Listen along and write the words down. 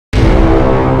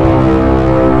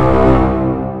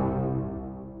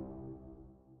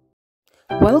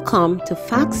Welcome to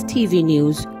Facts TV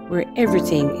News, where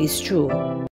everything is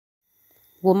true.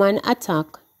 Woman attack,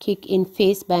 kick in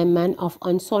face by man of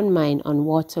unsound mind on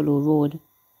Waterloo Road.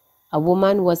 A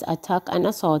woman was attacked and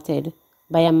assaulted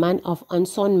by a man of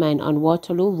unsound mind on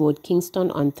Waterloo Road,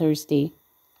 Kingston on Thursday.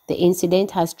 The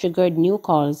incident has triggered new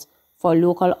calls for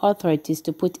local authorities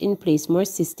to put in place more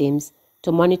systems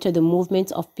to monitor the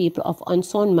movements of people of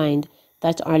unsound mind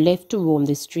that are left to roam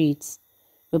the streets.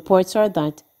 Reports are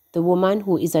that the woman,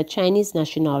 who is a Chinese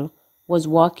national, was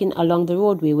walking along the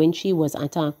roadway when she was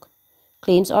attacked.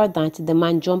 Claims are that the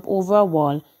man jumped over a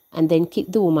wall and then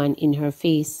kicked the woman in her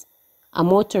face. A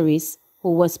motorist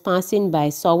who was passing by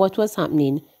saw what was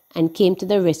happening and came to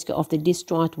the rescue of the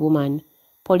distraught woman.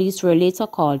 Police were later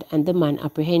called and the man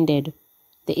apprehended.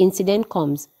 The incident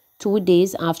comes 2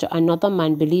 days after another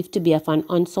man believed to be of an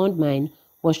unsound mind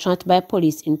was shot by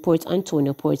police in Port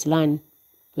Antonio, Portland.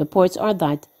 Reports are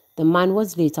that the man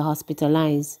was later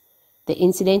hospitalized. The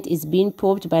incident is being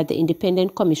probed by the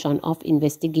Independent Commission of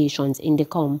Investigations in the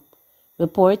COM.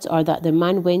 Reports are that the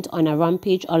man went on a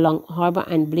rampage along Harbour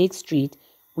and Blake Street,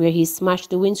 where he smashed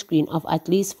the windscreen of at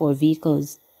least 4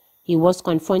 vehicles. He was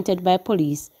confronted by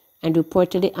police and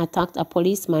reportedly attacked a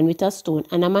policeman with a stone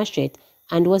and a machete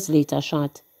and was later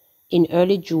shot. In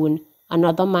early June,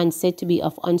 another man said to be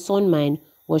of unsound mind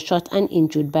was shot and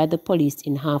injured by the police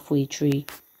in Halfway Tree.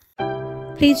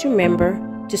 Please remember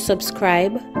to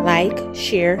subscribe, like,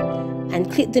 share,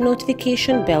 and click the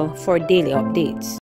notification bell for daily updates.